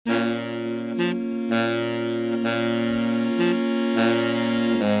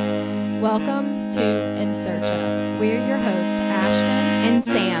Welcome to In Search Of. We're your host, Ashton and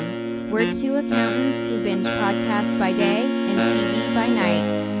Sam. We're two accountants who binge podcasts by day and TV by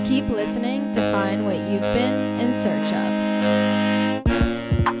night. Keep listening to find what you've been in search of.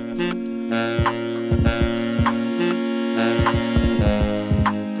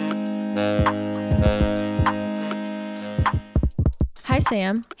 Hi,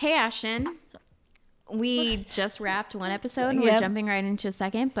 Sam. Hey, Ashton. We just wrapped one episode and Yep. we're jumping right into a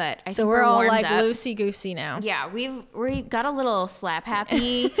second, but I So think we're all warmed like up. loosey-goosey now. Yeah, we got a little slap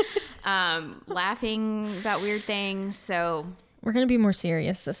happy, laughing about weird things. So We're going to be more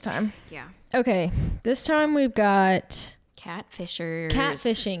serious this time. yeah, Okay, this time we've got catfishers.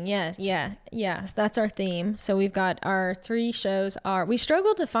 catfishing. Yes, that's our theme. So we've got our three shows. We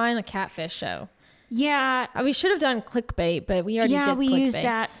struggled to find a catfish show. Yeah, We should have done clickbait, but we already did clickbait. we used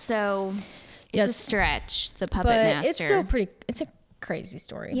that. So it's Yes. a stretch. The Puppet But Master. it's still it's a crazy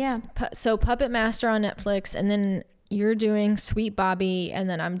story. Yeah. So Puppet Master on Netflix, and then you're doing Sweet Bobby, and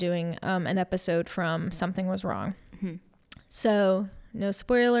then I'm doing an episode from Something Was Wrong. Mm-hmm. So no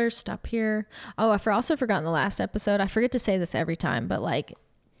spoilers. Stop here. Oh, I also forgot in the last episode. I forget to say this every time, but like,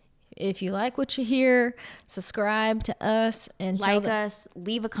 if you like what you hear, subscribe to us and Like us,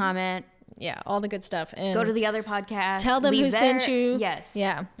 leave a comment. Yeah, all the good stuff. And Go to the other podcast. tell them who sent you. Yes.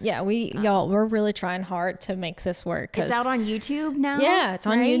 Yeah. We're really trying hard to make this work. It's out on YouTube now. Yeah, it's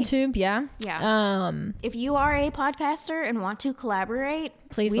on right? YouTube. Yeah. Yeah. If you are a podcaster and want to collaborate,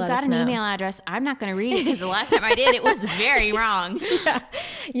 Please we've let got us an know. email address. I'm not going to read it because the last time I did, it was very wrong.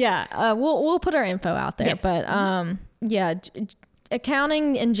 Yeah. We'll put our info out there. Yes. But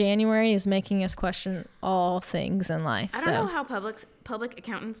accounting in January is making us question all things in life. I don't know how public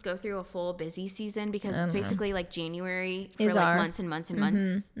accountants go through a full busy season because it's basically like January for Is like our- months and months and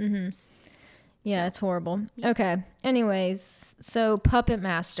months. Yeah, it's horrible. Okay. Anyways, so Puppet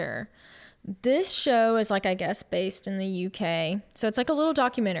Master. This show is like, I guess, based in the UK. So it's like a little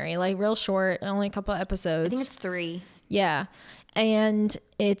documentary, like real short, only a couple episodes. I think it's 3. Yeah. And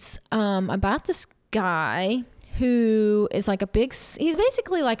it's about this guy who is like he's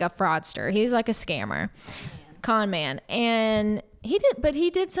basically like a fraudster. He's like a scammer, con man. And he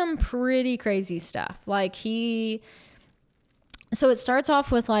did some pretty crazy stuff. Like so it starts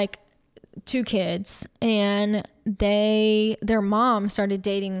off with like 2 kids, and their mom started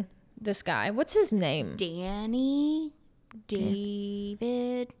dating this guy. What's his name? Danny,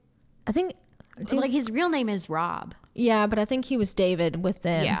 David. I think Like his real name is Rob. yeah, but I think he was David with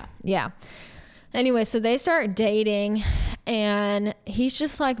them. Yeah. Yeah. Anyway, so they start dating, and he's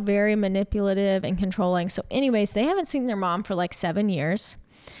just like very manipulative and controlling. So anyways, they haven't seen their mom for like 7 years.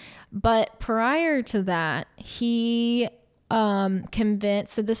 But prior to that, he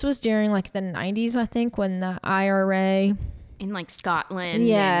convinced, so this was during like the 90s, I think, when the IRA. In like Scotland.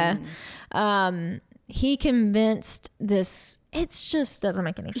 Yeah. and He convinced this, it just doesn't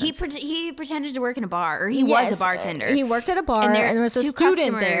make any sense. he pretended to work in a bar, or he was a bartender. He worked at a bar, and and there was a 2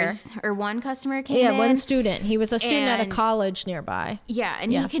 student there. customers, or one customer came Yeah, in. one student. He was a student at a And- college nearby. Yeah,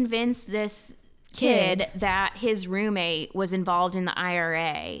 and he convinced this kid that his roommate was involved in the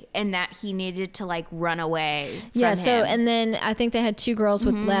IRA and that he needed to like run away from Yeah, so him. and then I think they had 2 girls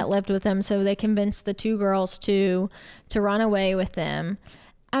that lived with them, so they convinced the 2 girls to run away with them.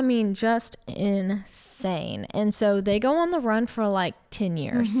 I mean, just insane. And so they go on the run for like 10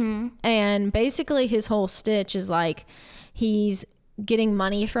 years. And basically his whole stitch is like he's getting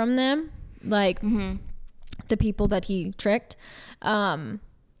money from them, like the people that he tricked.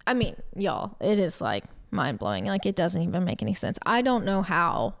 I mean, y'all, it is like mind-blowing. Like, it doesn't even make any sense. I don't know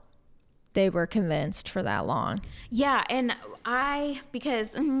how they were convinced for that long. Yeah, and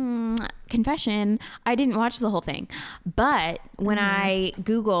because confession, I didn't watch the whole thing, but when I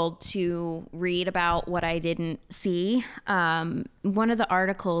Googled to read about what I didn't see, one of the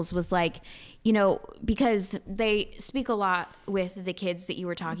articles was like, because they speak a lot with the kids that you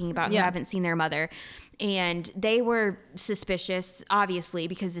were talking about who haven't seen their mother, and they were suspicious, obviously,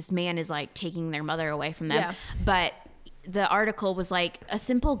 because this man is like taking their mother away from them. Yeah. But the article was like a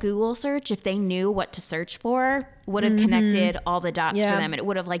simple Google search, if they knew what to search for, would have connected all the dots for them, and it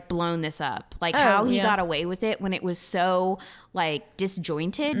would have like blown this up, like how he got away with it when it was so like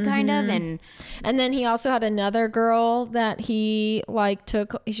disjointed kind of. And then he also had another girl that he like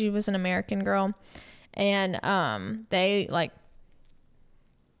took. She was an American girl, and they like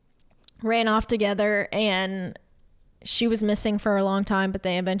ran off together, and she was missing for a long time, but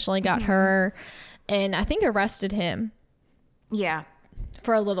they eventually got her, and I think arrested him. Yeah.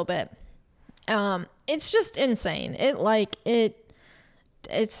 For a little bit. It's just insane. It's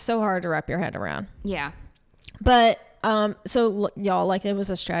so hard to wrap your head around. Yeah. But Y'all, like, it was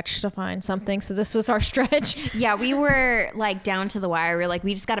a stretch to find something. So this was our stretch. Yeah, we were like down to the wire. We were like,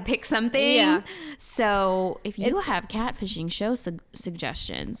 we just got to pick something. Yeah. So if you have catfishing show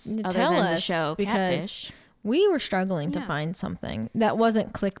suggestions, other Tell than us, the show because Catfish, we were struggling to find something that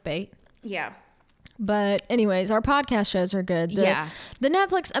wasn't clickbait. yeah. But anyways, our podcast shows are good. Yeah. The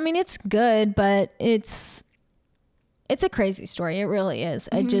Netflix, I mean, it's good, but it's a crazy story. It really is.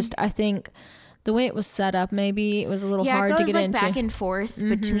 I think the way it was set up, maybe it was a little hard to get like into. back and forth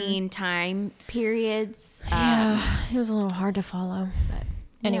between time periods. It was a little hard to follow. But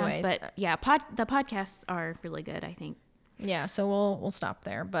anyways, the podcasts are really good, I think. Yeah, so we'll stop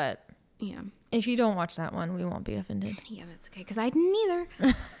there. But Yeah. if you don't watch that one, we won't be offended. Yeah, that's okay, because I didn't either.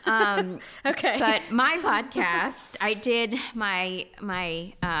 Okay. But my podcast, I did my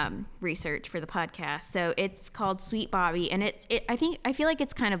research for the podcast. So it's called Sweet Bobby, and I feel like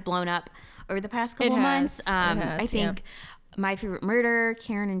it's kind of blown up over the past couple months. I think My Favorite Murder,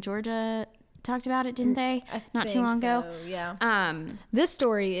 Karen and Georgia talked about it, didn't they? Not too long ago. Yeah. This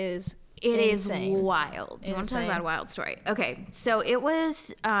story is insane. Is wild. Do you want to talk about a wild story? Okay, so it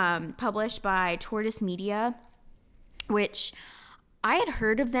was published by Tortoise Media, which I had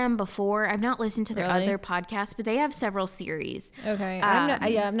heard of them before. I've not listened to their other podcasts, but they have several series. Okay.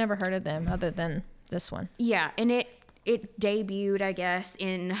 I've never heard of them other than this one. Yeah, and it debuted, I guess,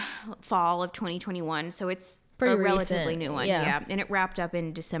 in fall of 2021, so it's pretty relatively recent. new one. Yeah, and it wrapped up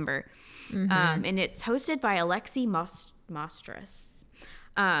in December. And it's hosted by Alexi Mostras.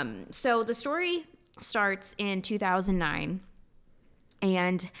 So the story starts in 2009,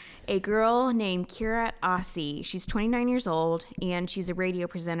 and a girl named Kirat Ossie, she's 29 years old, and she's a radio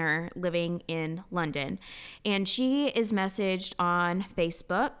presenter living in London. And she is messaged on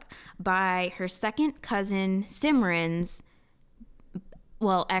Facebook by her second cousin Simran's,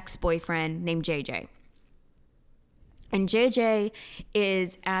 ex-boyfriend named JJ. And JJ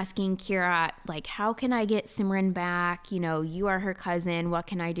is asking Kirat, like, how can I get Simran back? You know, you are her cousin. What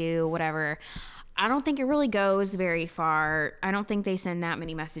can I do? Whatever. I don't think it really goes very far. I don't think they send that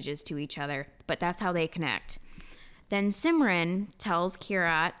many messages to each other, but that's how they connect. Then Simran tells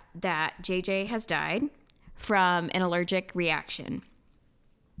Kirat that JJ has died from an allergic reaction.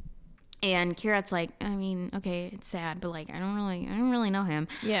 And Kirat's like, I mean, okay, it's sad, but like, I don't really know him.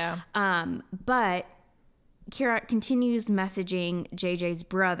 Yeah. But Kirat continues messaging JJ's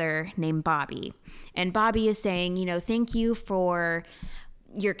brother named Bobby. And Bobby is saying, you know, thank you for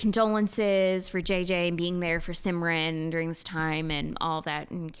your condolences for JJ and being there for Simran during this time and all of that.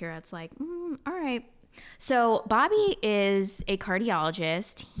 And Kirat's like, all right. So Bobby is a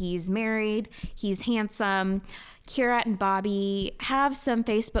cardiologist. He's married. He's handsome. Kirat and Bobby have some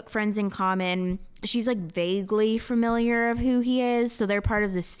Facebook friends in common. She's like vaguely familiar of who he is. So they're part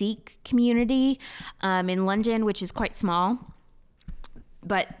of the Sikh community in London, which is quite small.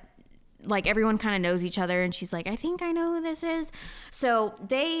 But like everyone kind of knows each other. And she's like, I think I know who this is. So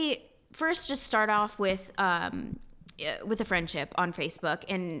they first just start off with a friendship on Facebook.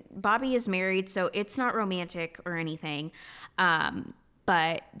 And Bobby is married, so it's not romantic or anything.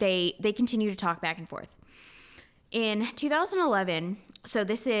 But they continue to talk back and forth. In 2011, so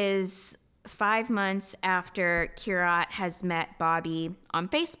this is 5 months after Kirat has met Bobby on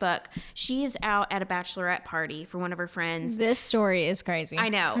Facebook, she is out at a bachelorette party for one of her friends. This story is crazy. I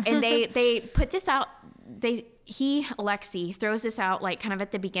know. And they put this out. Alexi throws this out like kind of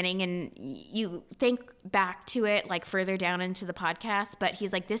at the beginning, and you think back to it like further down into the podcast, but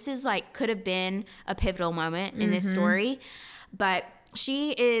he's like, this is like could have been a pivotal moment in this story. But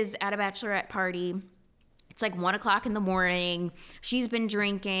she is at a bachelorette party. It's like 1:00 in the morning. She's been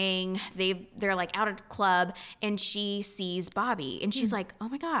drinking. They're like out at a club, and she sees Bobby, and she's like, "Oh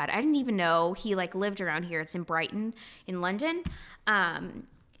my God, I didn't even know he like lived around here. It's in Brighton, in London."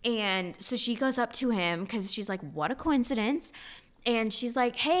 And so she goes up to him because she's like, "What a coincidence!" And she's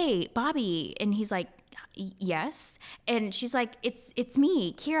like, "Hey, Bobby," and he's like, yes. And she's like, it's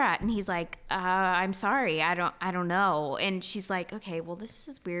me, Kirat. And he's like, I'm sorry, I don't know. And she's like, okay, well, this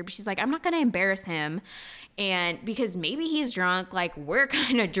is weird. But she's like, I'm not gonna embarrass him, and because maybe he's drunk, like we're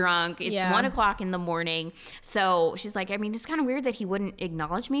kind of drunk. It's 1:00 in the morning. So she's like, I mean, it's kind of weird that he wouldn't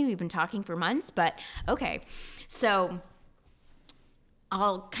acknowledge me. We've been talking for months, but okay. So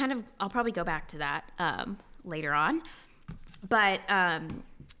I'll probably go back to that later on. But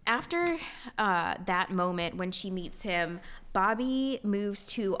after that moment when she meets him, Bobby moves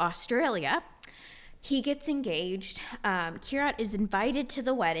to Australia. He gets engaged. Kirat is invited to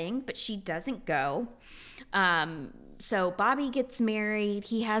the wedding, but she doesn't go. So Bobby gets married.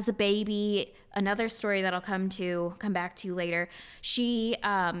 He has a baby. another story that I'll come back to later. She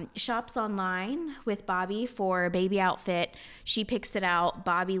shops online with Bobby for a baby outfit. She picks it out.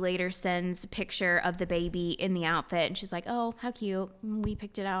 Bobby later sends a picture of the baby in the outfit, and she's like, "Oh, how cute! We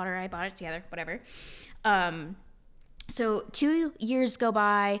picked it out, or I bought it together, whatever." So 2 years go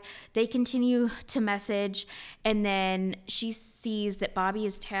by, they continue to message, and then she sees that Bobby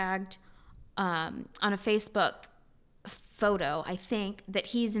is tagged on a Facebook photo, I think, that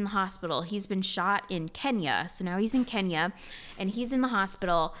he's in the hospital. He's been shot in Kenya. So now he's in Kenya, and he's in the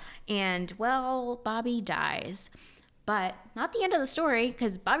hospital, and, well, Bobby dies. But not the end of the story,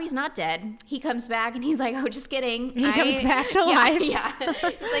 because Bobby's not dead. He comes back and he's like, "Oh, just kidding." He comes back to life. Yeah.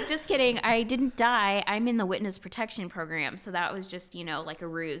 He's like, "Just kidding. I didn't die. I'm in the witness protection program." So that was just, like a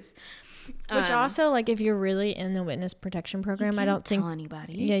ruse. Which also, like, if you're really in the witness protection program, I don't think tell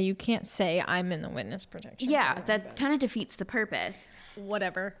anybody. Yeah, you can't say I'm in the witness protection program. That kind of defeats the purpose.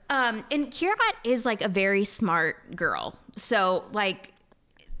 Whatever. And Kirat is like a very smart girl. So like,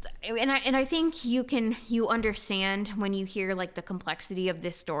 and I think you understand when you hear like the complexity of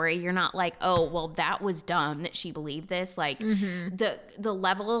this story. You're not like, "Oh, well, that was dumb that she believed this." Like the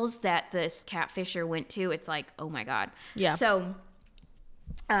levels that this catfisher went to, it's like, oh my God. Yeah. So,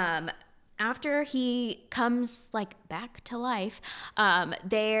 after he comes like back to life,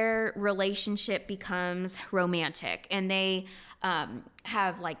 their relationship becomes romantic, and they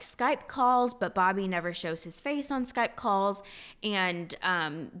have like Skype calls, but Bobby never shows his face on Skype calls, and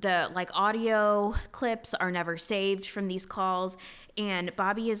the like audio clips are never saved from these calls, and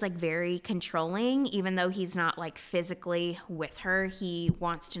Bobby is like very controlling, even though he's not like physically with her. He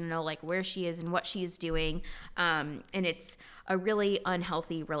wants to know like where she is and what she is doing, and it's a really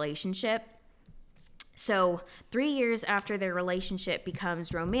unhealthy relationship. So 3 years after their relationship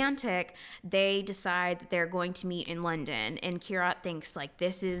becomes romantic, they decide that they're going to meet in London. And Kirat thinks, like,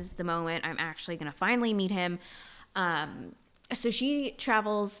 this is the moment I'm actually going to finally meet him. So she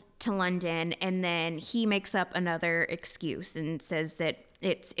travels to London, and then he makes up another excuse and says that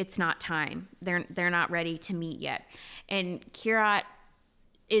it's not time. They're not ready to meet yet. And Kirat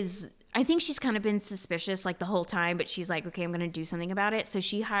is... I think she's kind of been suspicious like the whole time, but she's like, "Okay, I'm going to do something about it." So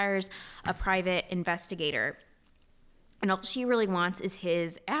she hires a private investigator, and all she really wants is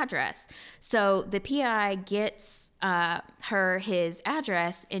his address. So the PI gets her his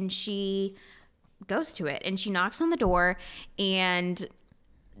address, and she goes to it, and she knocks on the door, and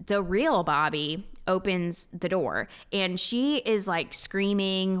the real Bobby opens the door, and she is like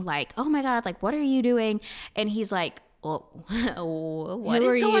screaming like, "Oh my God, like, what are you doing?" And he's like, "Well, what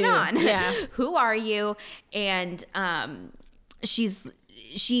is going on? Yeah. Who are you?" And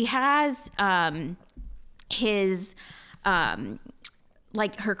she has his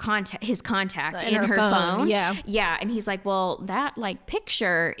like his contact in her phone. Yeah. And he's like, "Well, that like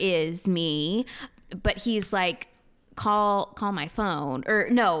picture is me," but he's like, call my phone. Or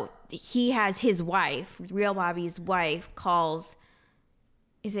no, he has his wife, real Bobby's wife, calls.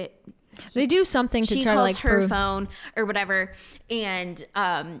 Is it? They do something to try to like her phone or whatever, and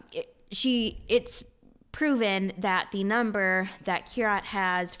it's proven that the number that Kirat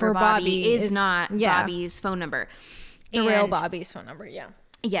has for Bobby is not Bobby's phone number. The real Bobby's phone number, yeah.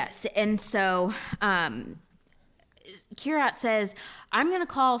 Yes, and so Kirat says, "I'm going to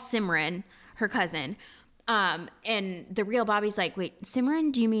call Simran, her cousin." And the real Bobby's like, "Wait,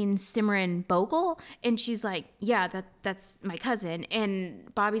 Simran? Do you mean Simran Bogle?" And she's like, "Yeah, that's my cousin."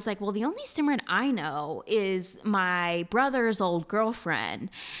 And Bobby's like, "Well, the only Simran I know is my brother's old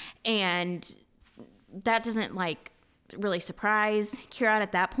girlfriend." And that doesn't like really surprise Kirat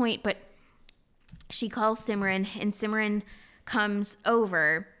at that point, but she calls Simran, and Simran comes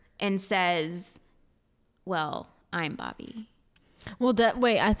over and says, "Well, I'm Bobby." Well,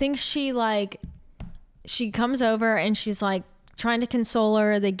 wait, I think she comes over and she's like trying to console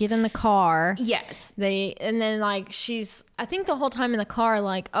her. They get in the car. Yes. And then like I think the whole time in the car,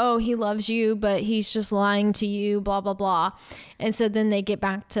 like, "Oh, he loves you, but he's just lying to you, blah, blah, blah." And so then they get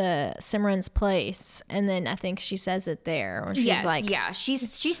back to Simran's place. And then I think she says it there. Or she's like, yeah. She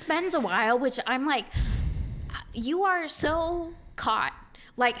spends a while, which I'm like, you are so caught.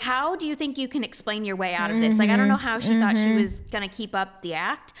 Like, how do you think you can explain your way out of this? Like, I don't know how she thought she was going to keep up the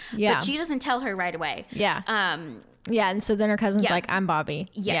act. Yeah. But she doesn't tell her right away. Yeah. Yeah. And so then her cousin's like, "I'm Bobby."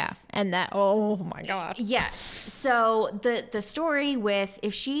 Yes. Yeah. And that, oh my God. Yes. So the story with,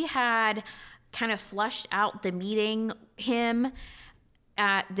 if she had kind of flushed out the meeting him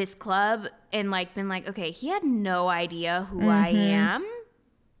at this club and like been like, "Okay, he had no idea who I am.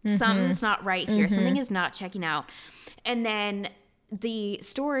 Something's not right here. Something is not checking out." And then the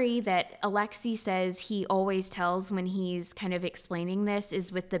story that Alexi says he always tells when he's kind of explaining this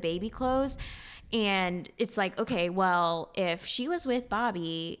is with the baby clothes. And it's like, okay, well, if she was with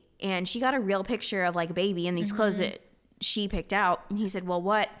Bobby and she got a real picture of like a baby in these clothes that she picked out, and he said, well,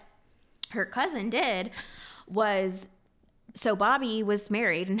 what her cousin did was, so Bobby was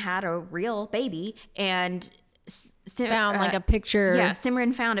married and had a real baby, and found like a picture. Yeah,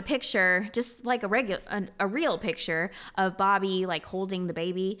 Simran found a picture, just like a real picture of Bobby like holding the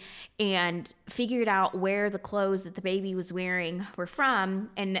baby, and figured out where the clothes that the baby was wearing were from,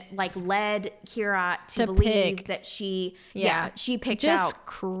 and like led Kirat to believe pick. that she picked just out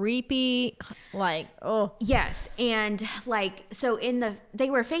creepy, like, oh yes. And like, so they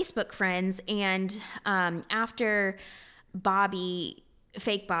were Facebook friends, and after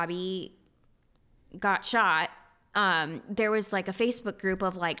fake Bobby got shot, there was like a Facebook group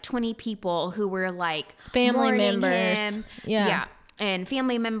of like 20 people who were like family members him. Yeah, and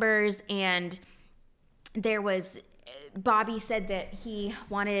family members. And there was, Bobby said that he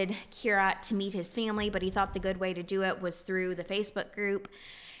wanted Kirat to meet his family, but he thought the good way to do it was through the Facebook group.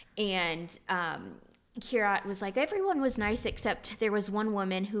 And Kirat was like, everyone was nice except there was one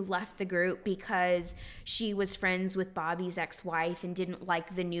woman who left the group because she was friends with Bobby's ex-wife and didn't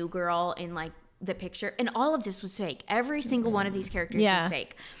like the new girl in like the picture. And all of this was fake. Every single one of these characters was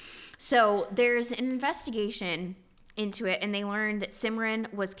fake. So there's an investigation into it, and they learned that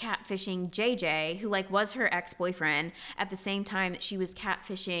Simran was catfishing JJ, who like was her ex-boyfriend, at the same time that she was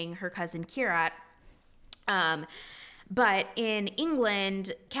catfishing her cousin Kirat. But in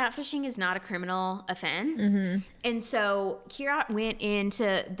England, catfishing is not a criminal offense. And so Kirat went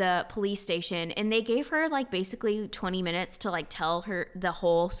into the police station, and they gave her like basically 20 minutes to like tell her the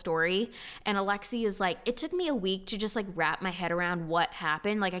whole story. And Alexi is like, it took me a week to just like wrap my head around what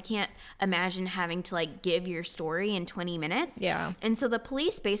happened. Like, I can't imagine having to like give your story in 20 minutes. Yeah. And so the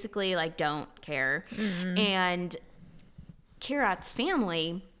police basically like don't care. And Kirat's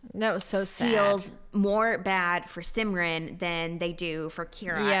family, that was so sad, feels more bad for Simran than they do for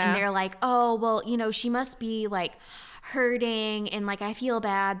Kirat. Yeah. And they're like, oh, well, you know, she must be like hurting, and like I feel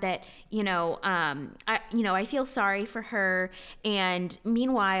bad that, I feel sorry for her. And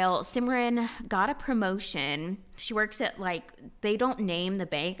meanwhile, Simran got a promotion. She works at like, they don't name the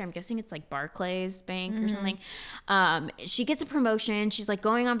bank, I'm guessing it's like Barclays Bank or something. She gets a promotion. She's like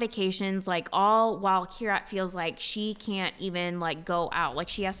going on vacations, like all while Kirat feels like she can't even like go out, like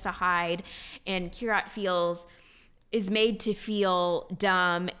she has to hide. And Kirat is made to feel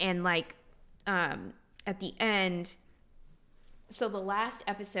dumb. And like at the end, so the last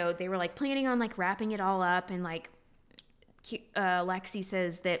episode, they were like planning on like wrapping it all up, and like Lexi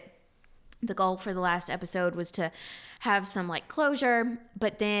says that the goal for the last episode was to have some like closure.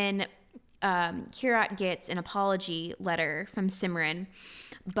 But then Kirat gets an apology letter from Simran,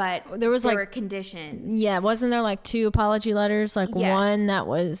 but there were conditions. Yeah, wasn't there like 2 apology letters? Like one that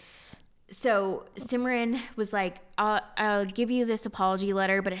was... So Simran was like, I'll give you this apology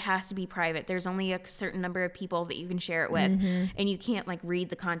letter, but it has to be private. There's only a certain number of people that you can share it with, and you can't like read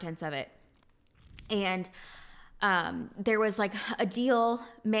the contents of it. And there was like a deal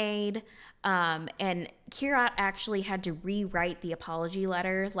made, and Kirat actually had to rewrite the apology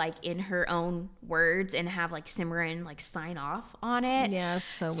letter like in her own words and have like Simran like sign off on it. Yeah,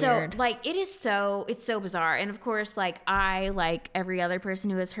 so weird. So like it's so bizarre. And of course, like I, like every other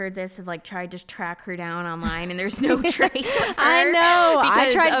person who has heard this, have like tried to track her down online, and there's no trace of her. I know. I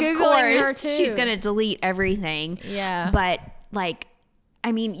tried Googling her too. She's gonna delete everything. Yeah. But like,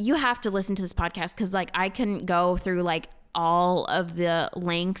 I mean, you have to listen to this podcast, because like I couldn't go through like all of the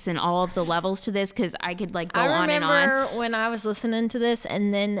links and all of the levels to this, because I could like go on and on. I remember when I was listening to this,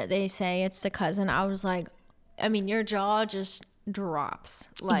 and then they say it's the cousin, I was like, I mean, your jaw just drops.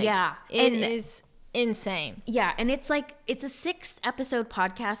 Like, yeah, it is insane. Yeah, and it's like, it's a 6-episode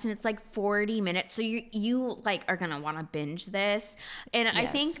podcast, and it's like 40 minutes, so you like are gonna want to binge this. And yes. I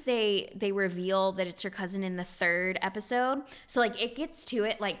think they reveal that it's her cousin in the 3rd episode, so like it gets to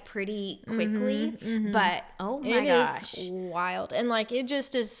it like pretty quickly. But oh my gosh, it is wild. And like it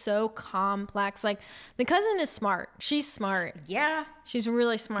just is so complex. Like the cousin is smart. She's smart. Yeah, she's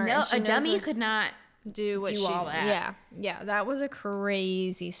really smart. No, a dummy could not do all that. Yeah, that was a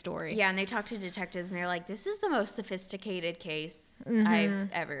crazy story. Yeah, and they talked to detectives, and they're like, this is the most sophisticated case I've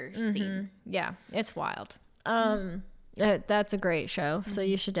ever seen. Yeah, it's wild. That's a great show, so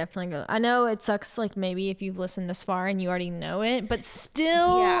you should definitely go. I know it sucks, like maybe if you've listened this far and you already know it, but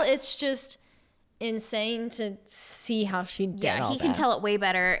still it's just insane to see how she did all he that. Can tell it way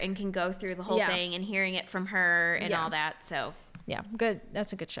better and can go through the whole thing, and hearing it from her and all that. So Yeah, good.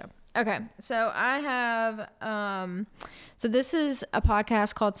 That's a good show. Okay, so I have so this is a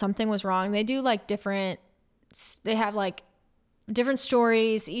podcast called Something Was Wrong. They do like they have like different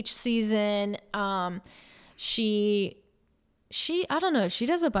stories each season. She I don't know, she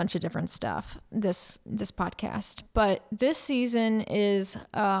does a bunch of different stuff, this podcast, but this season is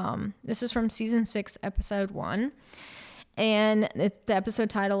this is from season 6 episode 1, and the episode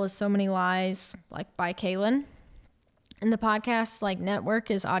title is So Many Lies, like by Kaylin. And the podcast like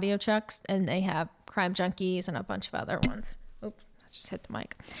network is Audio Chucks, and they have Crime Junkies and a bunch of other ones. Oops, I just hit the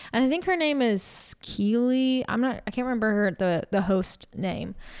mic. And I think her name is Keely. I can't remember the host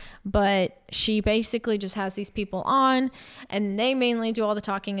name, but she basically just has these people on, and they mainly do all the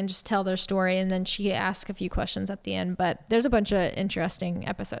talking and just tell their story, and then she asks a few questions at the end. But there's a bunch of interesting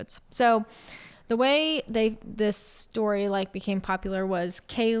episodes. So the way this story like became popular was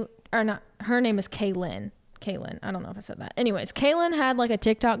her name is Kaylin. I don't know if I said that. Anyways, Kaylin had like a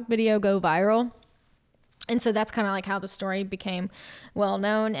TikTok video go viral. And so that's kind of like how the story became well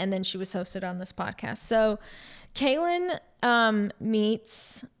known. And then she was hosted on this podcast. So Kaylin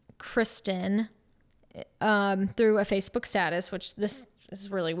meets Kristen through a Facebook status, which this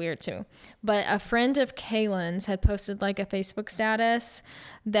is really weird too. But a friend of Kaylin's had posted like a Facebook status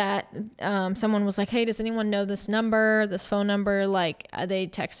that someone was like, hey, does anyone know this phone number? Like they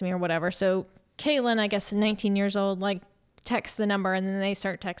text me or whatever. So Kaylin, I guess 19 years old, like texts the number, and then they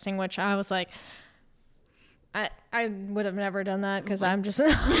start texting, which I was like, I would have never done that because I'm just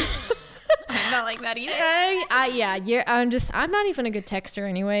I'm not like that either. I'm not even a good texter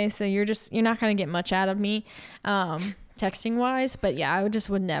anyway, so you're not gonna get much out of me texting wise. But yeah, I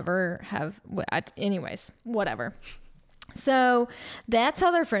would never have. Anyways, whatever. So that's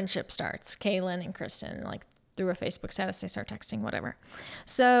how their friendship starts. Kaylin and Kristen, like through a Facebook status, they start texting, whatever.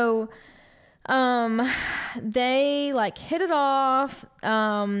 So they like hit it off.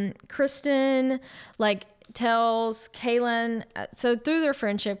 Kristen like tells Kaylin, so through their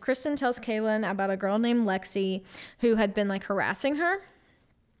friendship, Kristen tells Kaylin about a girl named Lexi who had been like harassing her.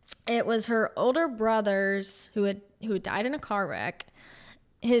 It was her older brother's who had died in a car wreck,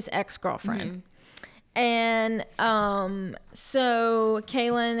 his ex-girlfriend. Mm-hmm. And so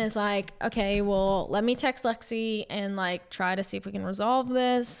Kaylin is like, okay, well, let me text Lexi and like try to see if we can resolve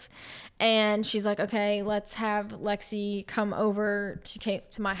this. And she's like, okay, let's have Lexi come over to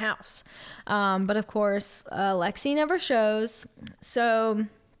my house. But of course, Lexi never shows. So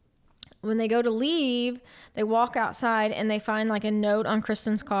when they go to leave, they walk outside and they find like a note on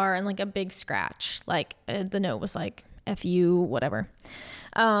Kristen's car and like a big scratch. Like the note was like, F you, whatever.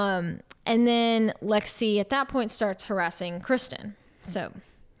 And then Lexi at that point starts harassing Kristen. So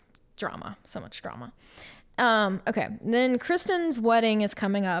much drama. Okay. Then Kristen's wedding is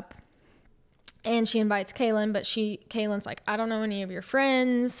coming up and she invites Kaylin, but Kaylin's like, I don't know any of your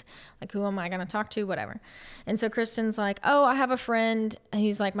friends. Like, who am I going to talk to? Whatever. And so Kristen's like, oh, I have a friend.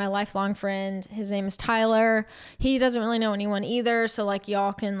 He's like my lifelong friend. His name is Tyler. He doesn't really know anyone either. So like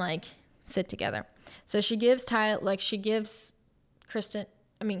y'all can like sit together. So she gives Kaylin, she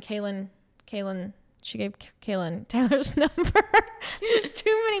gave Kaylin Tyler's number. There's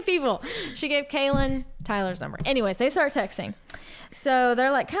too many people. She gave Kaylin Tyler's number. Anyways, they start texting. So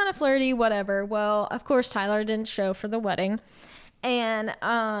they're like kind of flirty, whatever. Well, of course, Tyler didn't show for the wedding. And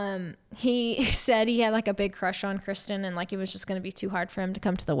he said he had like a big crush on Kristen and like it was just going to be too hard for him to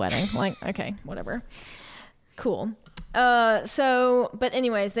come to the wedding. Like, okay, whatever. Cool. But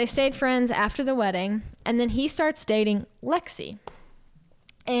anyways, they stayed friends after the wedding. And then he starts dating Lexi.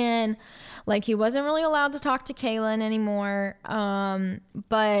 And like he wasn't really allowed to talk to Kaylin anymore.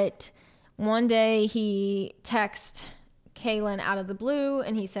 But one day he texts Kaylin out of the blue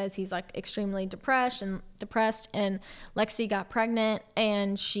and he says he's like extremely depressed and Lexi got pregnant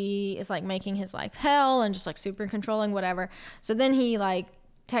and she is like making his life hell and just like super controlling, whatever. So then he like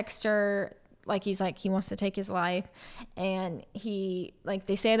texts her like he's like he wants to take his life, and he like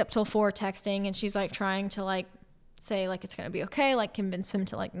they stayed up till 4 texting, and she's like trying to like say like it's gonna be okay, like convince him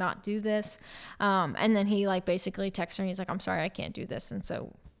to like not do this, and then he like basically texts her and he's like, I'm sorry, I can't do this. And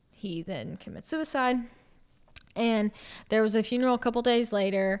so he then commits suicide. And there was a funeral a couple days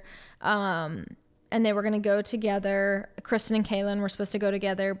later, and they were going to go together. Kristen and Kaylin were supposed to go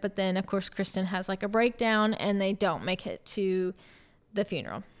together, but then of course Kristen has like a breakdown and they don't make it to the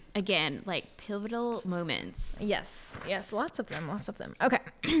funeral. Again, like pivotal moments. Yes, lots of them. Okay.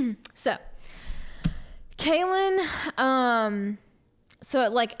 So Kaylin, so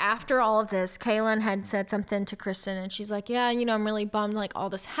like after all of this, Kaylin had said something to Kristen and she's like, yeah, you know, I'm really bummed like all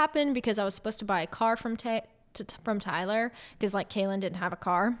this happened because I was supposed to buy a car from Tyler because like Kaylin didn't have a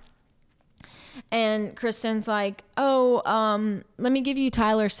car. And Kristen's like, oh, let me give you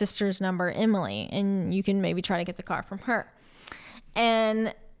Tyler's sister's number, Emily, and you can maybe try to get the car from her.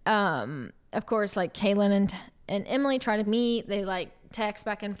 And of course, like Kaylin and Emily try to meet. They like text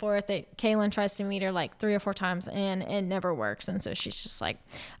back and forth. Kaylin tries to meet her like 3 or 4 times and it never works. And so she's just like,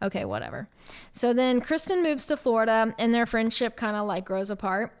 okay, whatever. So then Kristen moves to Florida and their friendship kind of like grows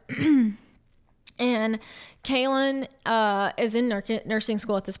apart. And Kaylin is in nursing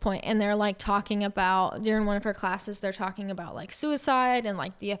school at this point, and they're like talking about, during one of her classes, they're talking about like suicide and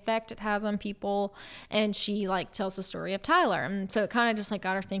like the effect it has on people. And she like tells the story of Tyler. And so it kind of just like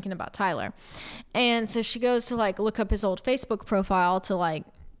got her thinking about Tyler. And so she goes to like look up his old Facebook profile to like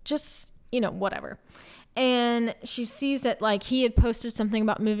just, whatever. And she sees that like he had posted something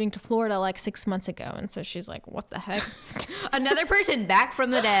about moving to Florida like 6 months ago. And so she's like, what the heck? Another person back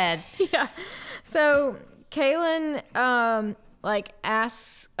from the dead. Yeah. So Kaylin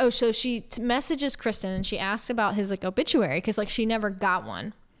asks, so she messages Kristen and she asks about his like obituary because like she never got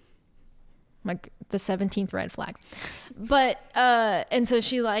one, like the 17th red flag. But and so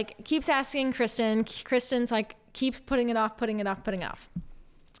she like keeps asking Kristen's like keeps putting it off.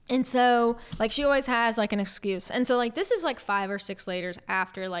 And so like she always has like an excuse. And so like this is like 5 or 6 later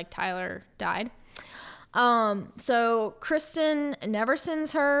after like Tyler died. So Kristen never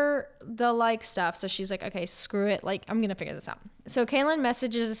sends her the like stuff. So she's like, okay, screw it. Like, I'm going to figure this out. So Kaylin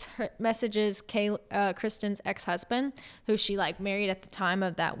messages Kristen's ex-husband, who she like married at the time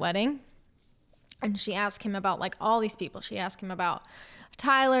of that wedding. And she asked him about like all these people. She asked him about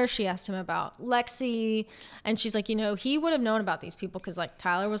Tyler. She asked him about Lexi. And she's like, he would have known about these people because like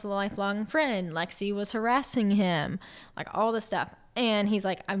Tyler was a lifelong friend. Lexi was harassing him, like all this stuff. And he's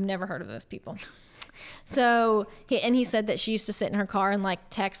like, I've never heard of those people. So he said that she used to sit in her car and like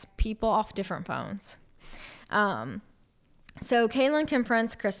text people off different phones. So Kaylin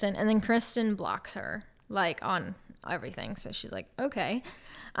confronts Kristen and then Kristen blocks her like on everything. So she's like, okay.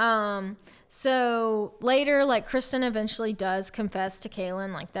 So later, like Kristen eventually does confess to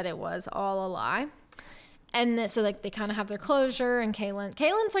Kaylin like that it was all a lie. And so like they kind of have their closure, and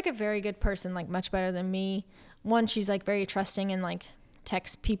Kaylin's like a very good person, like much better than me. One, she's like very trusting and like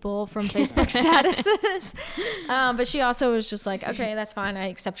text people from Facebook statuses. But she also was just like, okay, that's fine. I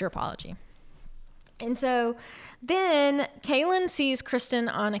accept your apology. And so then Kaylin sees Kristen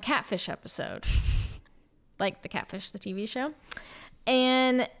on a Catfish episode, like the Catfish, the TV show.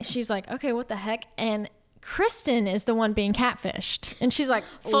 And she's like, okay, what the heck? And Kristen is the one being catfished. And she's like,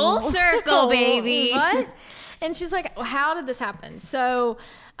 full circle, baby. What? And she's like, how did this happen? So,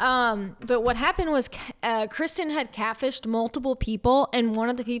 but what happened was Kristen had catfished multiple people, and one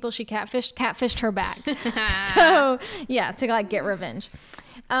of the people she catfished her back. So yeah, to like get revenge.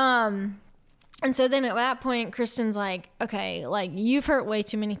 And so then at that point, Kristen's like, okay, like you've hurt way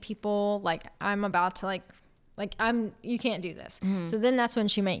too many people. Like I'm about to you can't do this. Mm-hmm. So then that's when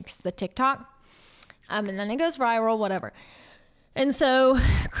she makes the TikTok. And then it goes viral, whatever. And so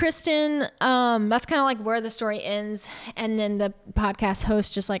Kristen, that's kind of like where the story ends. And then the podcast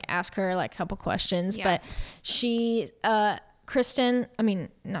host just like ask her like a couple questions, but not Kristen,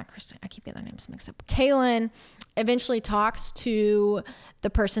 I keep getting their names mixed up. Kaylin eventually talks to the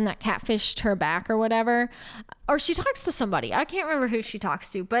person that catfished her back or whatever, or she talks to somebody. I can't remember who she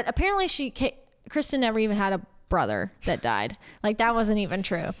talks to, but apparently Kristen never even had a brother that died. Like that wasn't even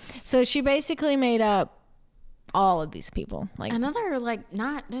true. So she basically made up all of these people, like another like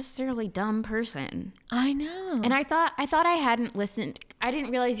not necessarily dumb person. I know. And I thought I hadn't listened. I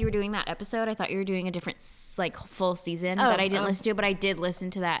didn't realize you were doing that episode. I thought you were doing a different like full season that I didn't listen to, but I did listen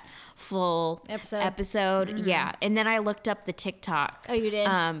to that full episode. Mm-hmm. Yeah. And then I looked up the TikTok. Oh, you did?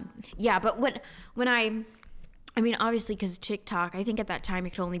 Yeah, but when I mean, obviously, because TikTok, I think at that time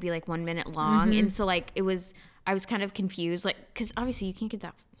it could only be like 1 minute long. Mm-hmm. And so like I was kind of confused, like, because obviously you can't get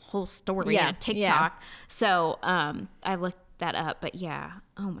that whole story on TikTok. Yeah. So I looked that up, but yeah.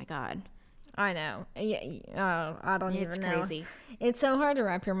 Oh my God. I know. Yeah. I don't even know. It's crazy. It's so hard to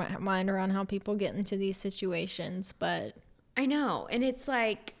wrap your mind around how people get into these situations, but. I know. And it's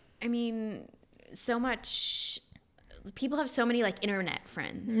like, I mean, so much, people have so many like internet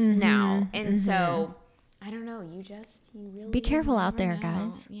friends now. And so, I don't know. You really be careful out there, know.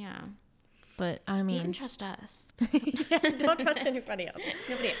 Guys. Yeah. But I mean, you can trust us. Don't trust anybody else.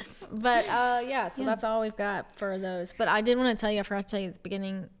 Nobody else. But so that's all we've got for those. But I did want to tell you, I forgot to tell you at the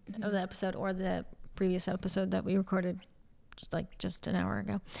beginning of the episode or the previous episode that we recorded just an hour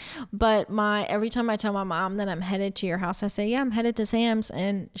ago. But every time I tell my mom that I'm headed to your house, I say, yeah, I'm headed to Sam's,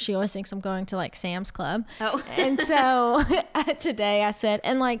 and she always thinks I'm going to like Sam's Club. Oh. And so today I said,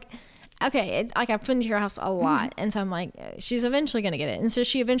 and like okay, it's like I've been to your house a lot, and so I'm like, she's eventually gonna get it, and so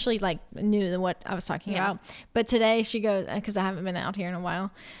she eventually like knew what I was talking about. But today she goes, because I haven't been out here in a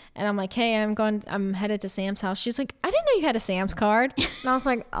while, and I'm like, hey, I'm headed to Sam's house. She's like, I didn't know you had a Sam's card, and I was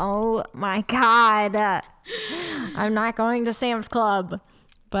like, oh my god, I'm not going to Sam's Club.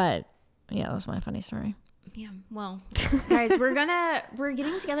 But yeah, that was my funny story. Yeah. Well, guys, we're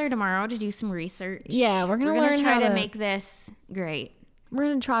getting together tomorrow to do some research. Yeah, we're gonna try to make this great. We're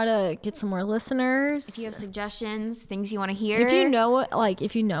gonna try to get some more listeners. If you have suggestions, things you want to hear, if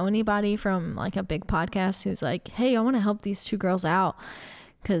you know anybody from like a big podcast who's like, hey, I want to help these two girls out,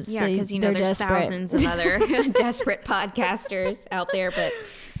 because there's desperate. thousands of other desperate podcasters out there, but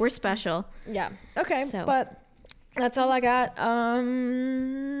we're special. Yeah. Okay. So. But that's all I got.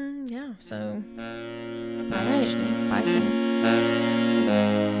 Yeah. So. All right. Bye soon.